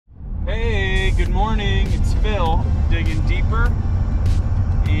Good morning, it's Phil, digging deeper,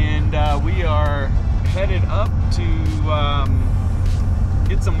 and we are headed up to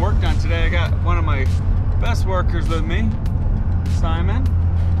get some work done today. I got one of my best workers with me, Simon.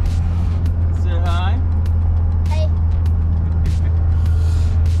 Say hi. Hey.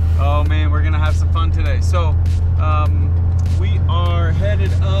 Oh man, we're gonna have some fun today. So we are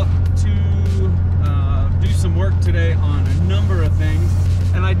headed up to do some work today on a number of things.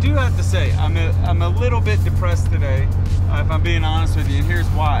 And I do have to say, I'm a little bit depressed today, if I'm being honest with you, and here's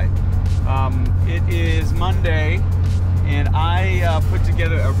why. It is Monday, and I put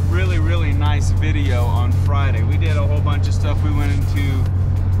together a really nice video on Friday. We did a whole bunch of stuff. We went into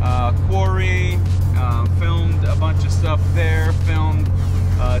quarry, filmed a bunch of stuff there, filmed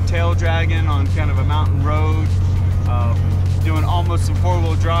tail dragging on kind of a mountain road, doing almost some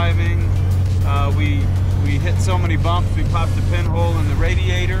four-wheel driving. We hit so many bumps, we popped a pinhole in the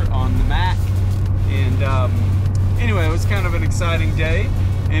radiator on the Mack, and anyway, it was kind of an exciting day,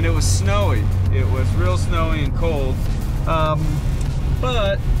 and it was snowy. It was real snowy and cold,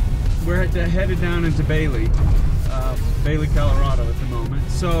 but we're headed down into Bailey, Colorado at the moment.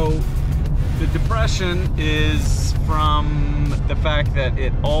 So the depression is from the fact that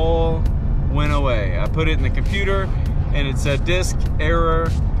it all went away. I put it in the computer, and it said disk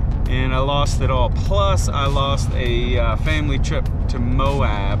error, and I lost it all. Plus, I lost a family trip to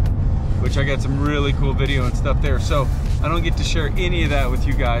Moab, which I got some really cool video and stuff there. So I don't get to share any of that with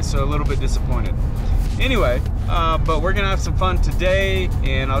you guys, so a little bit disappointed. Anyway, but we're gonna have some fun today,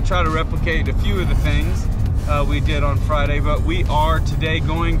 and I'll try to replicate a few of the things we did on Friday, but we are today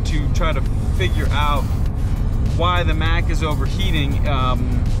going to try to figure out why the Mack is overheating.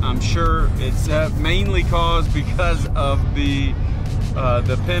 I'm sure it's mainly caused because of the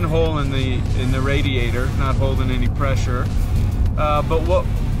pinhole in the radiator not holding any pressure, but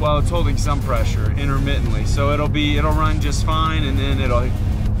it's holding some pressure intermittently, so it'll run just fine, and then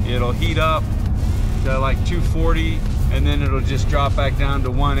it'll heat up to like 240, and then it'll just drop back down to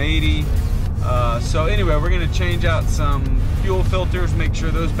 180. So anyway, we're gonna change out some fuel filters, make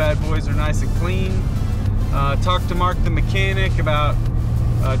sure those bad boys are nice and clean. Talk to Mark the mechanic about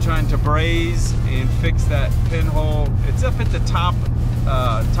trying to braze and fix that pinhole. It's up at the top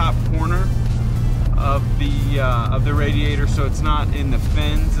corner of the radiator, so it's not in the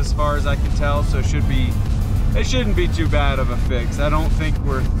fins as far as I can tell. So it shouldn't be too bad of a fix. I don't think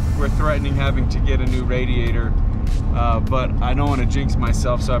we're threatening having to get a new radiator, but I don't want to jinx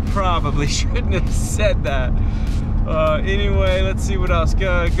myself, so I probably shouldn't have said that. Anyway, let's see what else.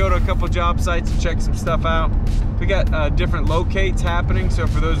 Go to a couple job sites and check some stuff out. We got different locates happening, so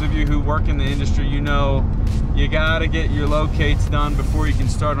for those of you who work in the industry, you know you gotta get your locates done before you can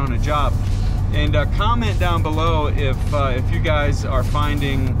start on a job. And comment down below if you guys are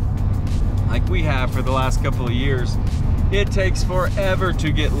finding, like we have for the last couple of years, it takes forever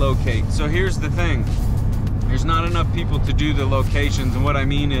to get locates. So here's the thing, there's not enough people to do the locations, and what I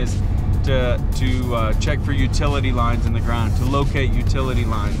mean is to check for utility lines in the ground, to locate utility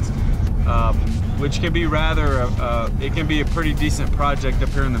lines, which can be it can be a pretty decent project up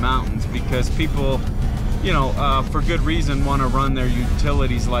here in the mountains, because people, you know, for good reason, want to run their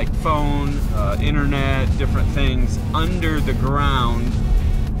utilities like phone, internet, different things under the ground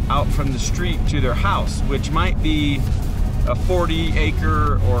out from the street to their house, which might be a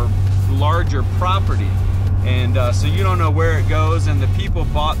 40-acre or larger property. And so you don't know where it goes, and the people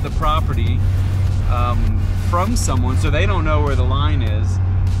bought the property from someone, so they don't know where the line is.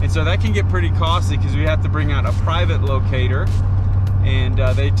 And so that can get pretty costly, because we have to bring out a private locator, and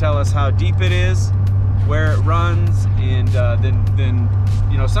they tell us how deep it is, where it runs, and then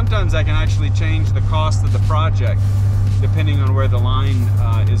you know, sometimes I can actually change the cost of the project depending on where the line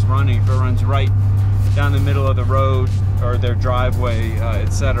is running. If it runs right down the middle of the road or their driveway,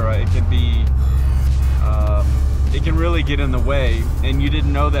 etc., it can be it can really get in the way, and you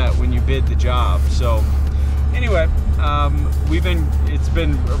didn't know that when you bid the job. So anyway, it's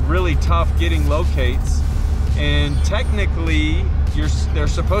been really tough getting locates, and technically they're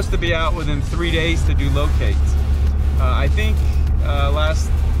supposed to be out within 3 days to do locates. I think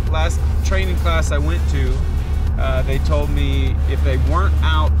last training class I went to, they told me if they weren't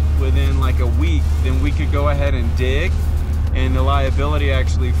out within like a week, then we could go ahead and dig, and the liability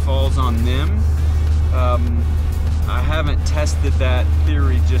actually falls on them. I haven't tested that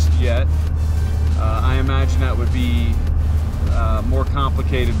theory just yet. I imagine that would be more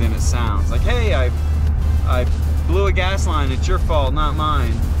complicated than it sounds. Like, hey, I blew a gas line, it's your fault, not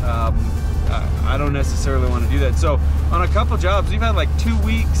mine. I don't necessarily want to do that. So on a couple jobs, we've had like 2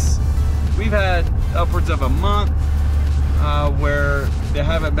 weeks, we've had upwards of a month. where they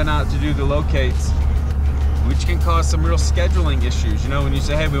haven't been out to do the locates, which can cause some real scheduling issues. You know, when you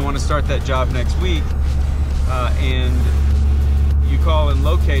say, hey, we want to start that job next week, and you call in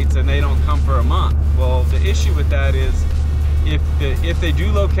locates and they don't come for a month. Well, the issue with that is if they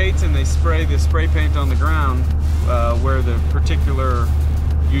do locates and they spray the spray paint on the ground where the particular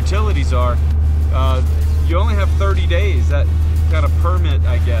utilities are, you only have 30 days. That kind of permit,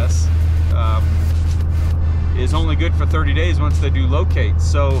 I guess, is only good for 30 days once they do locates.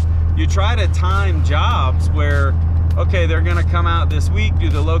 So you try to time jobs where, okay, they're gonna come out this week, do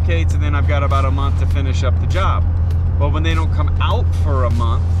the locates, and then I've got about a month to finish up the job. But when they don't come out for a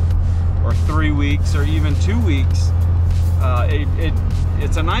month or 3 weeks or even 2 weeks,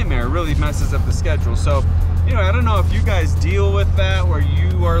 it's a nightmare. It really messes up the schedule. So, you know, I don't know if you guys deal with that where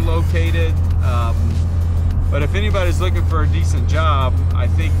you are located, but if anybody's looking for a decent job, I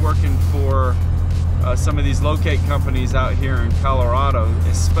think working for some of these locate companies out here in Colorado,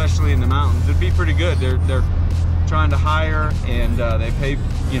 especially in the mountains, would be pretty good. They're trying to hire, and they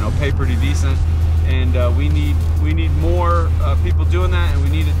pay pretty decent, and we need more people doing that, and we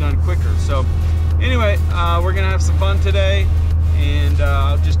need it done quicker. So anyway, we're gonna have some fun today, and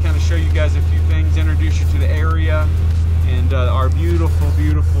I'll just kind of show you guys a few things, introduce you to the area and our beautiful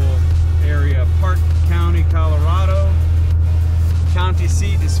area, Park County, Colorado. County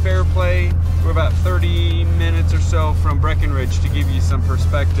seat is Fairplay. We're about 30 minutes or so from Breckenridge, to give you some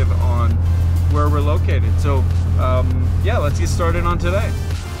perspective on where we're located. So yeah, let's get started on today.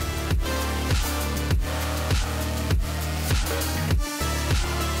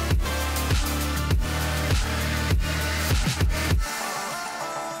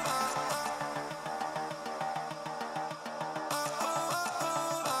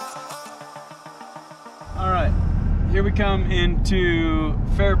 Here we come into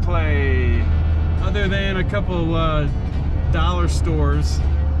Fairplay. Other than a couple dollar stores,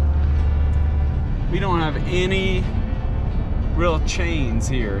 we don't have any real chains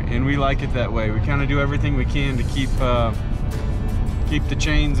here, and we like it that way. We kind of do everything we can to keep the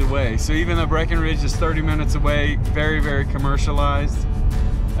chains away. So even though Breckenridge is 30 minutes away, very commercialized,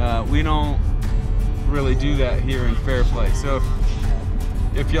 we don't really do that here in Fairplay. So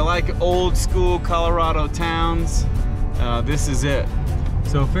if you like old school Colorado towns, this is it.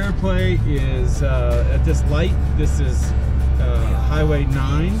 So Fairplay is at this light. This is Highway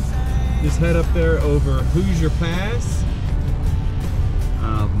 9. Just head up there over Hoosier Pass.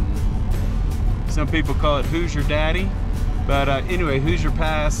 Some people call it Hoosier Daddy, but anyway, Hoosier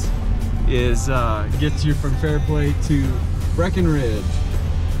Pass is gets you from Fairplay to Breckenridge.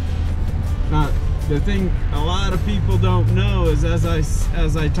 Now, the thing a lot of people don't know is, as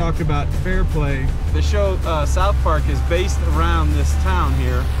I talk about Fairplay, the show South Park is based around this town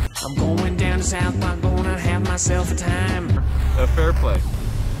here. I'm going down to South Park, gonna have myself a time. Fairplay.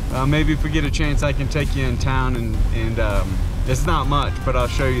 Maybe if we get a chance, I can take you in town, and it's not much, but I'll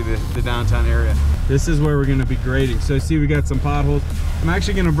show you the downtown area. This is where we're gonna be grading. So see, we got some potholes. I'm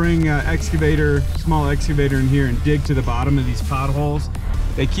actually gonna bring small excavator in here and dig to the bottom of these potholes.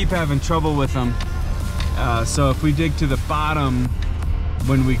 They keep having trouble with them. So if we dig to the bottom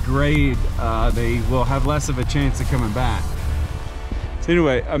when we grade, they will have less of a chance of coming back. So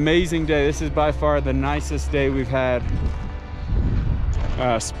anyway, amazing day. This is by far the nicest day we've had,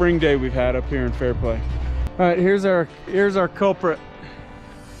 spring day we've had up here in Fairplay. All right, here's our culprit.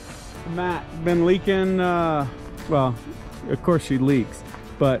 Matt been leaking. Well, of course she leaks,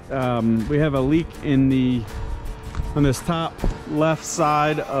 but we have a leak on this top left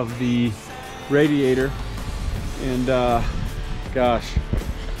side of the radiator, and gosh,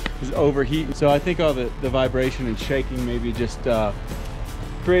 it's overheating. So I think all the vibration and shaking maybe just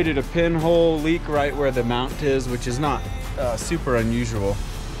created a pinhole leak right where the mount is, which is not super unusual.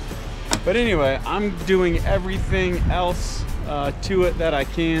 But anyway, I'm doing everything else to it that I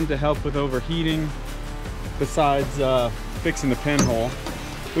can to help with overheating, besides fixing the pinhole,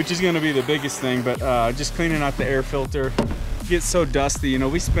 which is going to be the biggest thing. But just cleaning out the air filter. It gets so dusty. You know,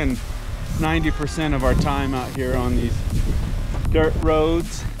 we spend 90% of our time out here on these dirt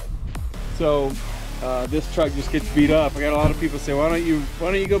roads, so this truck just gets beat up. I got a lot of people say, why don't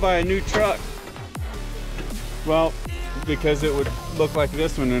you go buy a new truck? Well, because it would look like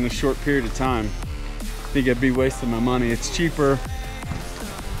this one in a short period of time. I think I'd be wasting my money. It's cheaper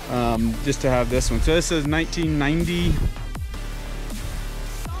just to have this one. So this is 1990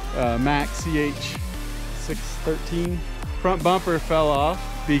 Mack CH 613. Front bumper fell off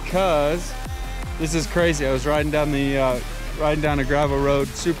because, this is crazy, I was riding down a gravel road,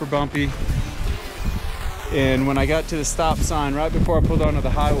 super bumpy, and when I got to the stop sign right before I pulled onto the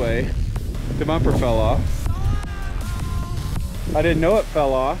highway, the bumper fell off. I didn't know it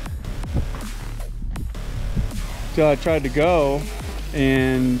fell off. So I tried to go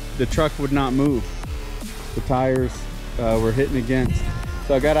and the truck would not move. The tires were hitting against.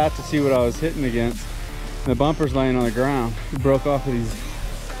 So I got out to see what I was hitting against. And the bumper's laying on the ground. It broke off of these,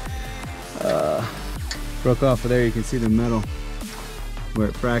 broke off of there. You can see the metal where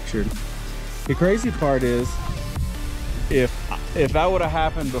it fractured. The crazy part is, if that would have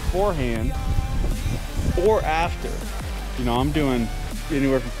happened beforehand or after, you know, I'm doing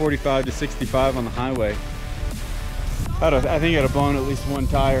anywhere from 45 to 65 on the highway. I think I'd have blown at least one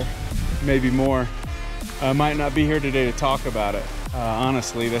tire, maybe more. I might not be here today to talk about it.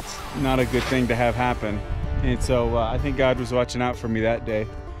 Honestly, that's not a good thing to have happen. And so I think God was watching out for me that day,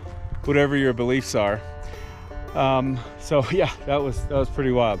 whatever your beliefs are. So yeah, that was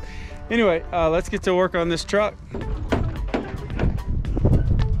pretty wild. Anyway, let's get to work on this truck.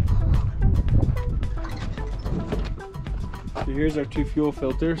 So here's our two fuel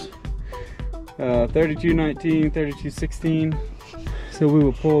filters, 3219, 3216. So we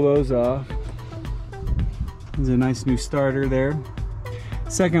will pull those off. There's a nice new starter there.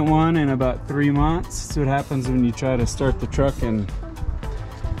 Second one in about 3 months. That's what happens when you try to start the truck in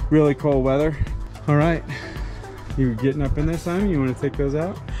really cold weather. All right, you getting up in there, Simon? You want to take those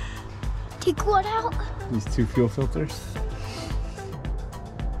out? Take what out? These two fuel filters.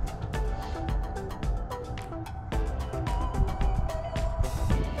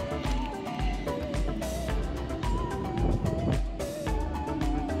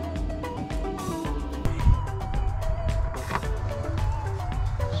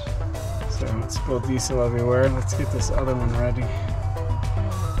 So it's spilled diesel everywhere. Let's get this other one ready.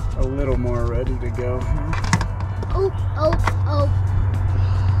 A little more ready to go here. Oh, oh, oh.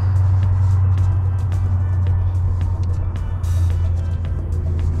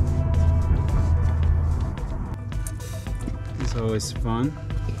 It's always fun.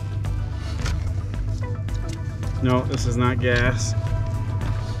 No, this is not gas.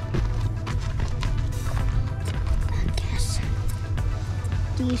 Gas.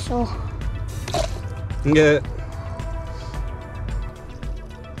 Diesel. Good.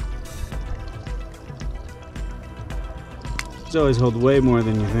 These always hold way more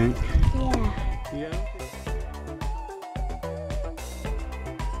than you think. Yeah. Yeah.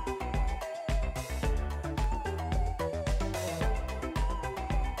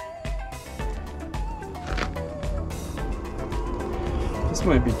 This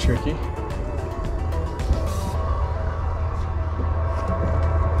might be tricky.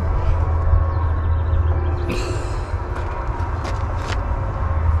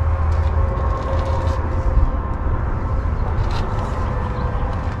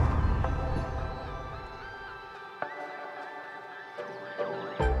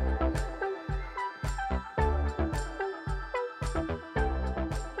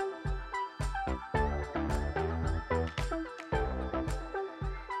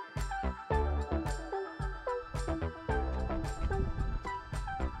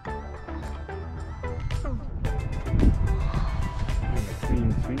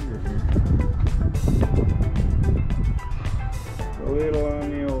 Finger here. A little on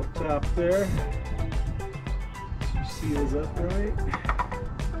the old top there. Two seals upright.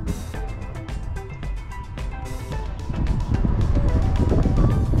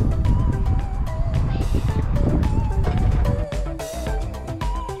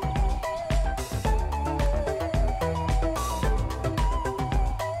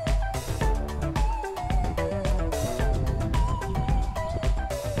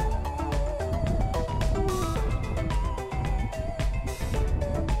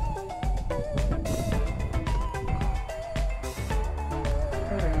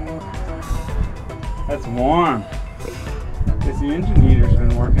 That's warm. Guess the engine heater's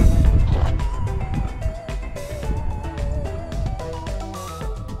been working.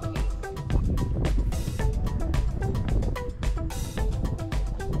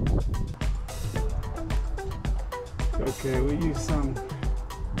 Okay, we use some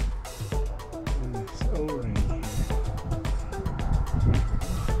in this O-ring here.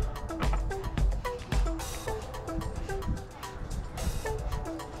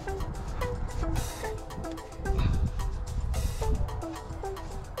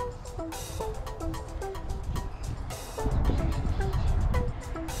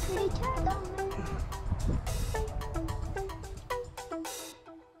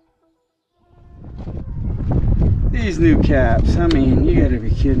 These new caps, I mean, you gotta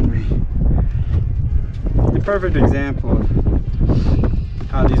be kidding me. The perfect example of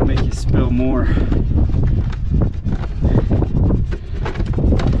how these make you spill more.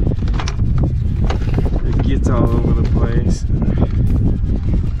 It gets all over the place.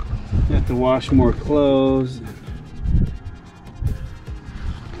 You have to wash more clothes.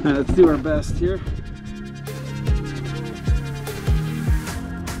 Now let's do our best here.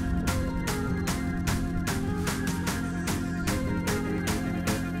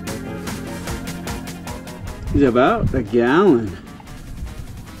 It's about a gallon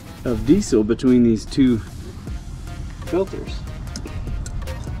of diesel between these two filters.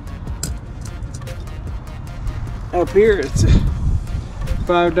 Up here it's a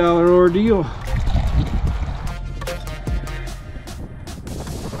 $5 ordeal.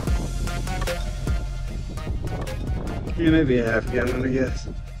 Yeah, maybe a half gallon, I guess.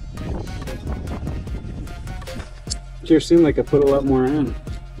 Sure seemed like I put a lot more in.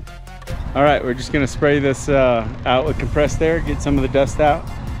 All right, we're just gonna spray this out with compressed air, get some of the dust out.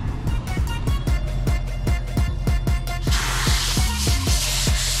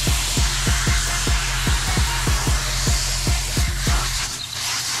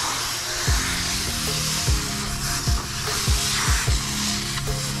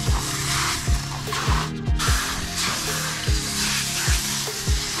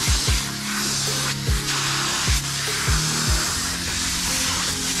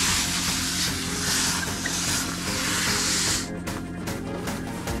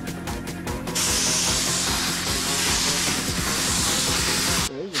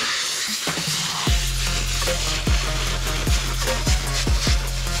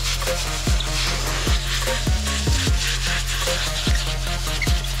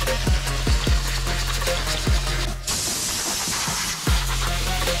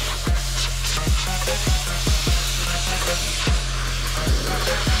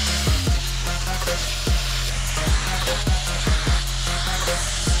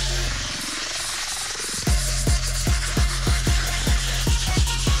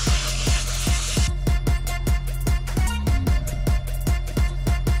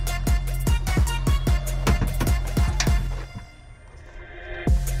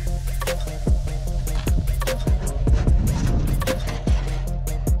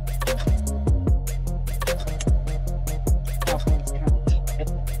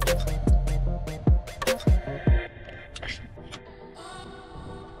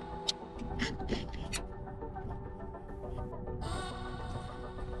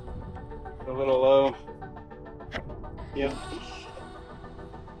 A little low. Yep.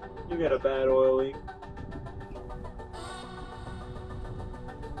 You got a bad oil leak.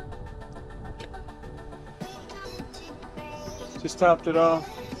 Just topped it off.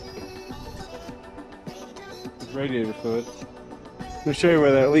 Radiator fluid. Let me show you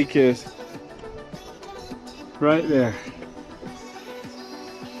where that leak is. Right there.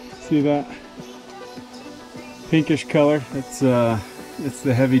 See that? Pinkish color. It's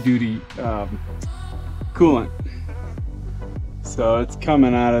the heavy duty coolant. So it's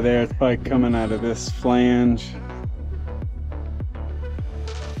coming out of there. It's probably coming out of this flange.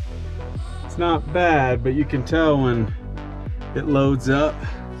 It's not bad, but you can tell when it loads up,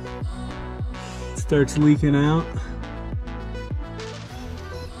 it starts leaking out.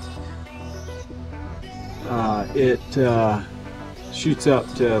 It shoots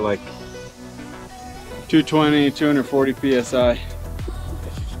up to like 220, 240 psi.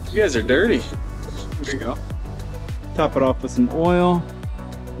 You guys are dirty. There you go. Top it off with some oil.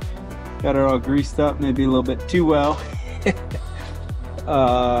 Got it all greased up, maybe a little bit too well.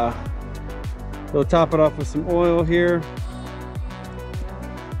 We'll top it off with some oil here.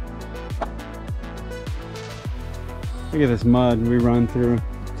 Look at this mud we run through.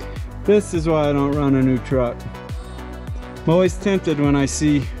 This is why I don't run a new truck. I'm always tempted when I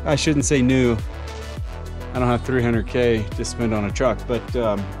see, I shouldn't say new, I don't have 300K to spend on a truck, but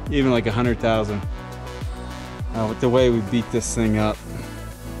even like 100,000. With the way we beat this thing up.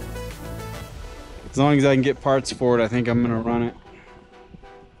 As long as I can get parts for it, I think I'm gonna run it.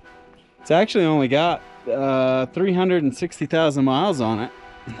 It's actually only got 360,000 miles on it.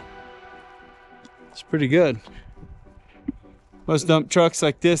 It's pretty good. Most dump trucks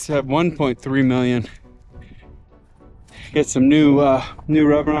like this have 1.3 million. Get some new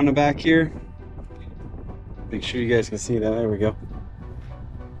rubber on the back here. Make sure you guys can see that. There we go.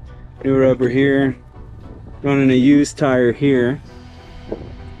 New rubber here. Running a used tire here. You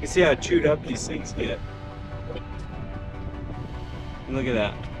can see how chewed up these things get. And look at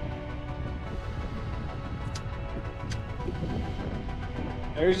that.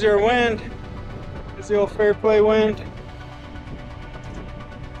 There's your wind. There's the old fair play wind.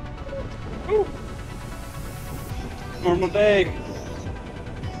 Woo. Normal day.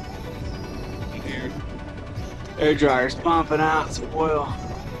 Air dryer's pumping out some oil.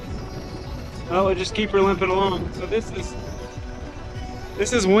 Well, we'll just keep her limping along. So this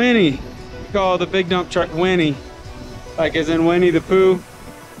is Winnie. We call the big dump truck Winnie, like as in Winnie the Pooh.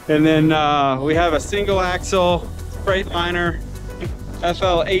 And then we have a single axle Freightliner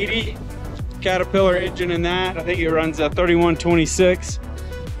FL80 Caterpillar engine in that. I think it runs a 3126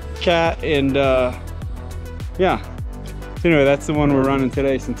 Cat, and yeah. Anyway, that's the one we're running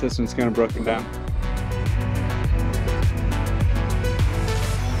today since this one's kind of broken down.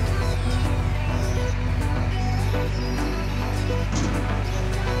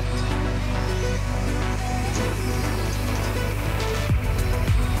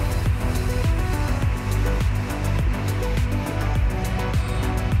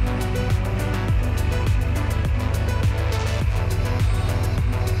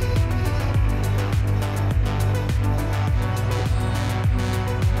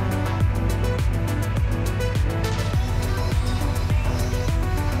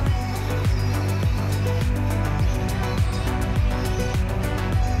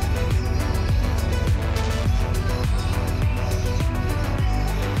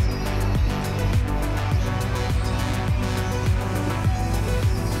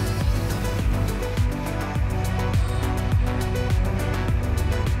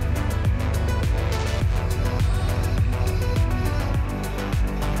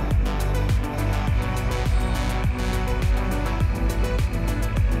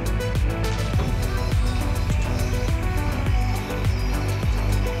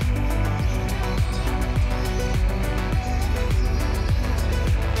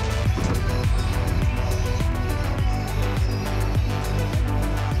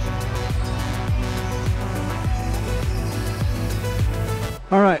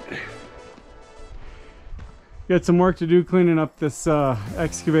 All right, got some work to do cleaning up this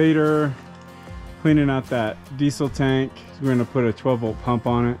excavator, cleaning out that diesel tank. We're gonna put a 12-volt pump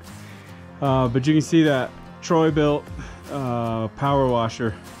on it. But you can see that Troy built power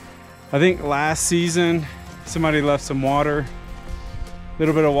washer. I think last season somebody left some water, a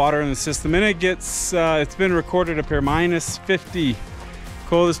little bit of water in the system, and it gets, it's been recorded up here, -50.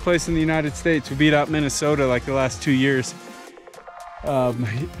 Coldest place in the United States. We beat out Minnesota like the last 2 years.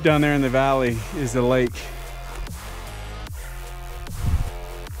 Down there in the valley is the lake.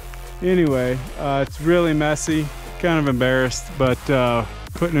 Anyway, it's really messy, kind of embarrassed, but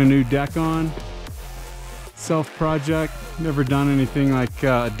putting a new deck on, self-project, never done anything like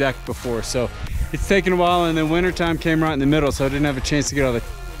a deck before, so it's taken a while, and then wintertime came right in the middle, so I didn't have a chance to get all the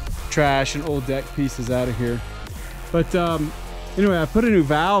trash and old deck pieces out of here. But anyway, I put a new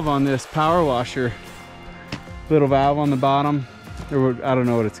valve on this power washer, little valve on the bottom, or I don't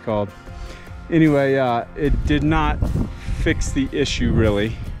know what it's called. Anyway, it did not fix the issue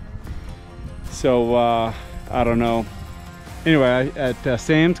really. So I don't know. Anyway, at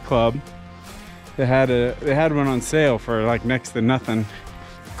Sam's Club, they had one on sale for like next to nothing.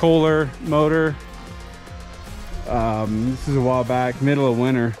 Kohler motor. This is a while back, middle of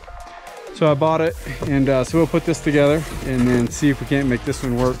winter. So I bought it, and so we'll put this together and then see if we can't make this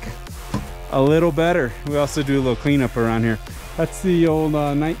one work a little better. We also do a little cleanup around here. That's the old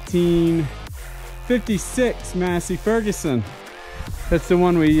 1956 Massey Ferguson. That's the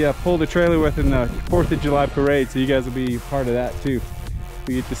one we pulled a trailer with in the 4th of July parade, so you guys will be part of that too.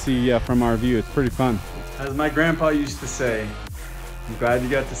 We get to see from our view. It's pretty fun. As my grandpa used to say, I'm glad you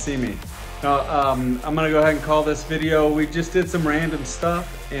got to see me. Now, I'm gonna go ahead and call this video. We just did some random stuff,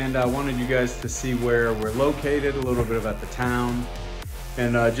 and I wanted you guys to see where we're located, a little bit about the town,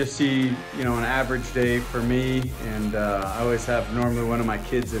 and just see, you know, an average day for me. And I always have normally one of my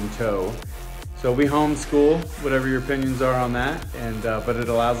kids in tow. So we homeschool, whatever your opinions are on that, and but it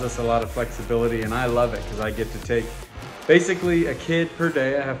allows us a lot of flexibility, and I love it because I get to take basically a kid per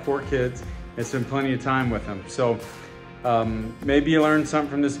day. I have 4 kids and spend plenty of time with them. So maybe you learned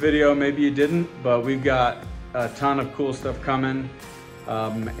something from this video, maybe you didn't, but we've got a ton of cool stuff coming,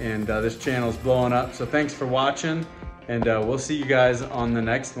 and this channel is blowing up. So thanks for watching, and we'll see you guys on the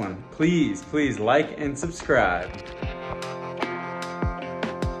next one. Please like and subscribe.